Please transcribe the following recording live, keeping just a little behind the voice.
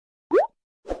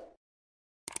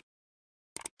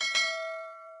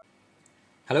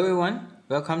Hello everyone,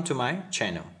 welcome to my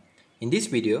channel. In this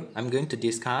video, I'm going to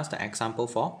discuss the example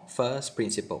for first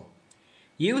principle.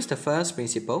 Use the first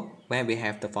principle where we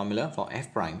have the formula for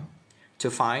f prime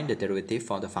to find the derivative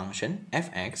for the function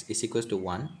fx is equals to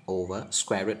 1 over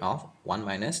square root of 1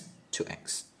 minus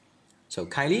 2x. So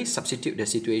kindly substitute the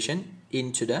situation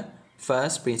into the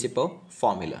first principle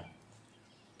formula.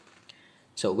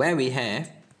 So where we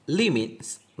have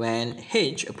limits when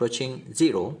h approaching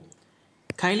 0,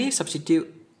 kindly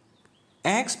substitute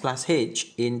x plus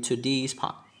h into this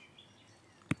part.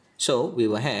 So we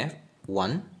will have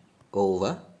 1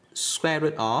 over square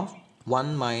root of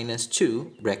 1 minus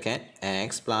 2 bracket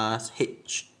x plus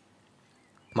h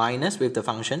minus with the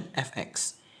function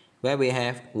fx, where we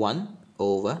have 1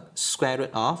 over square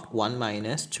root of 1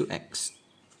 minus 2x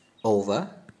over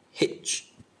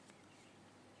h.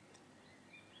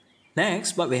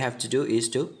 Next, what we have to do is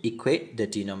to equate the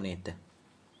denominator.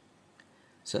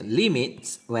 So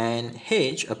limits when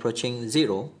h approaching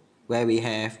 0, where we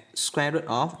have square root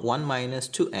of 1 minus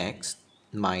 2x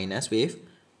minus with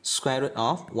square root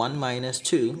of 1 minus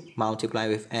 2 multiplied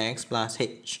with x plus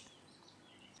h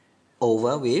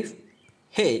over with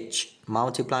h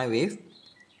multiplied with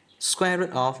square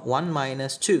root of 1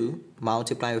 minus 2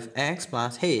 multiplied with x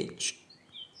plus h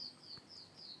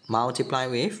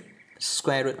multiplied with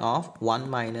square root of 1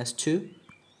 minus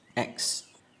 2x.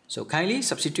 So kindly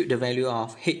substitute the value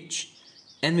of h,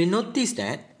 and we notice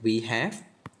that we have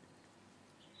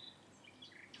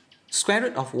square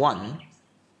root of 1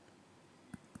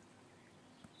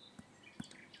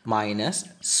 minus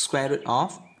square root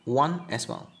of 1 as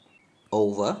well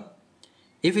over,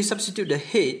 if we substitute the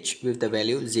h with the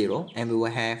value 0, and we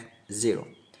will have 0.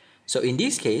 So in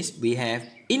this case, we have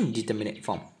indeterminate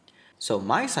form. So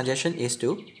my suggestion is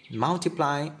to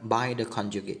multiply by the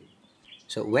conjugate.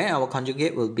 So where our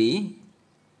conjugate will be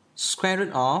square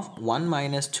root of 1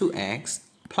 minus 2x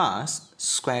plus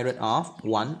square root of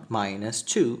 1 minus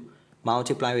 2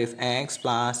 multiplied with x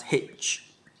plus h.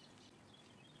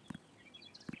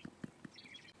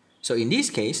 So in this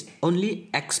case, only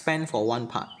expand for one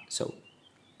part. So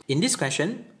in this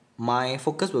question, my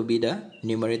focus will be the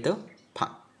numerator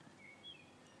part.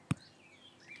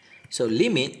 So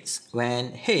limits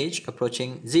when h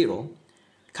approaching 0,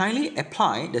 kindly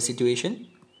apply the situation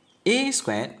a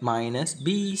squared minus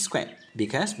b squared,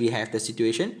 because we have the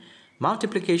situation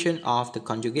multiplication of the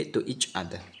conjugate to each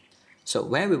other. So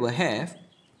where we will have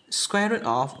square root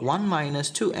of 1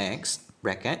 minus 2x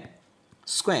bracket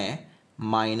square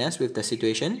minus with the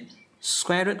situation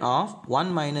square root of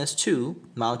 1 minus 2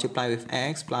 multiplied with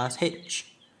x plus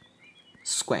h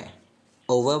square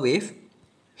over with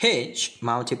h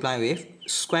multiplied with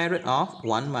square root of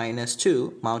 1 minus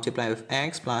 2 multiplied with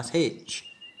x plus h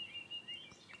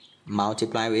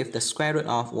multiply with the square root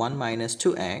of 1 minus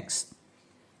 2x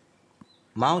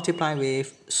multiply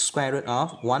with square root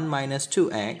of 1 minus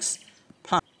 2x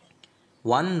plus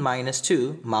 1 minus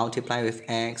 2 multiply with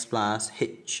x plus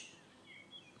h.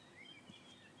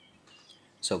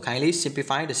 So kindly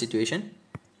simplify the situation.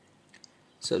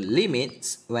 So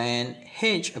limits when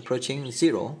h approaching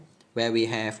 0, where we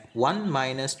have 1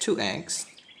 minus 2x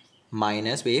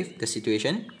minus with the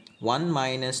situation 1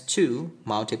 minus 2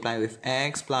 multiplied with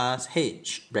x plus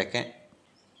h bracket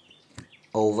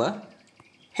over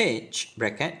h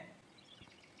bracket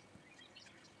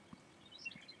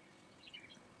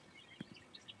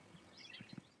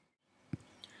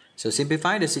so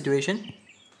simplify the situation.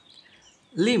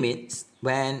 Limits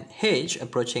when h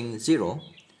approaching 0,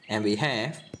 and we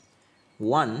have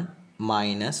 1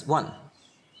 minus 1,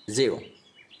 0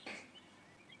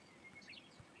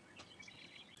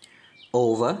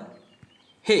 over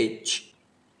h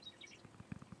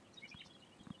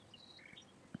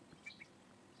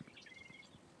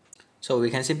so we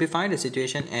can simplify the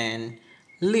situation, and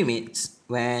limits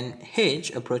when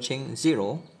h approaching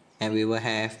 0, and we will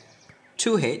have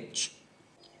 2h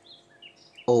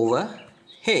over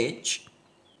h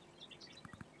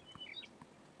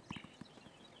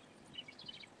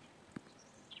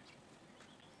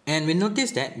and we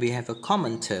notice that we have a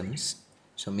common terms,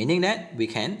 so meaning that we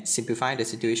can simplify the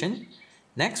situation.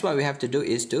 Next, what we have to do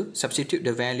is to substitute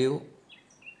the value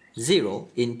 0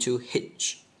 into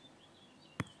h,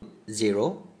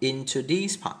 0 into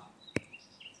this part,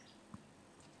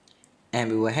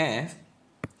 and we will have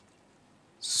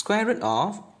square root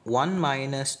of 1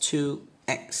 minus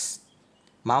 2x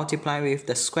multiply with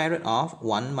the square root of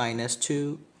 1 minus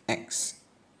 2x.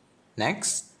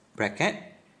 Next, bracket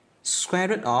square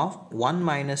root of 1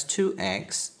 minus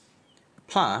 2x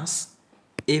plus,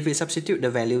 if we substitute the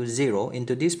value 0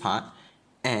 into this part,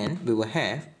 and we will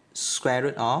have square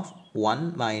root of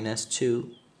 1 minus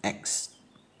 2x.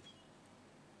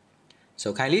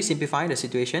 So kindly simplify the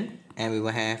situation and we will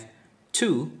have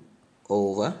 2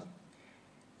 over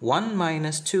 1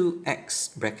 minus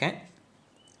 2x bracket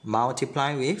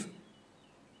multiply with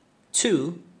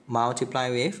 2 multiply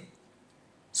with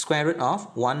square root of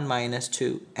 1 minus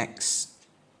 2x.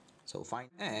 So find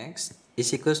x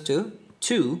is equals to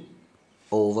 2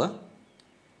 over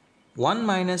 1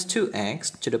 minus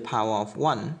 2x to the power of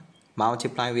 1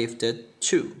 multiply with the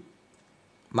 2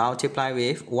 multiply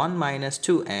with 1 minus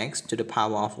 2x to the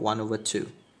power of 1 over 2.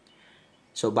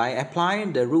 So by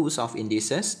applying the rules of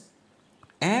indices,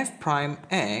 f prime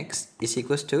x is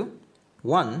equals to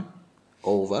 1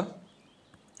 over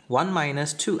 1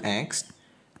 minus 2x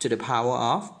to the power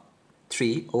of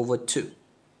 3 over 2.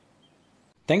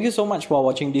 Thank you so much for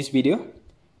watching this video.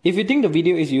 If you think the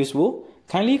video is useful,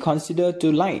 kindly consider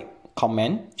to like,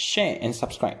 comment, share and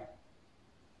subscribe.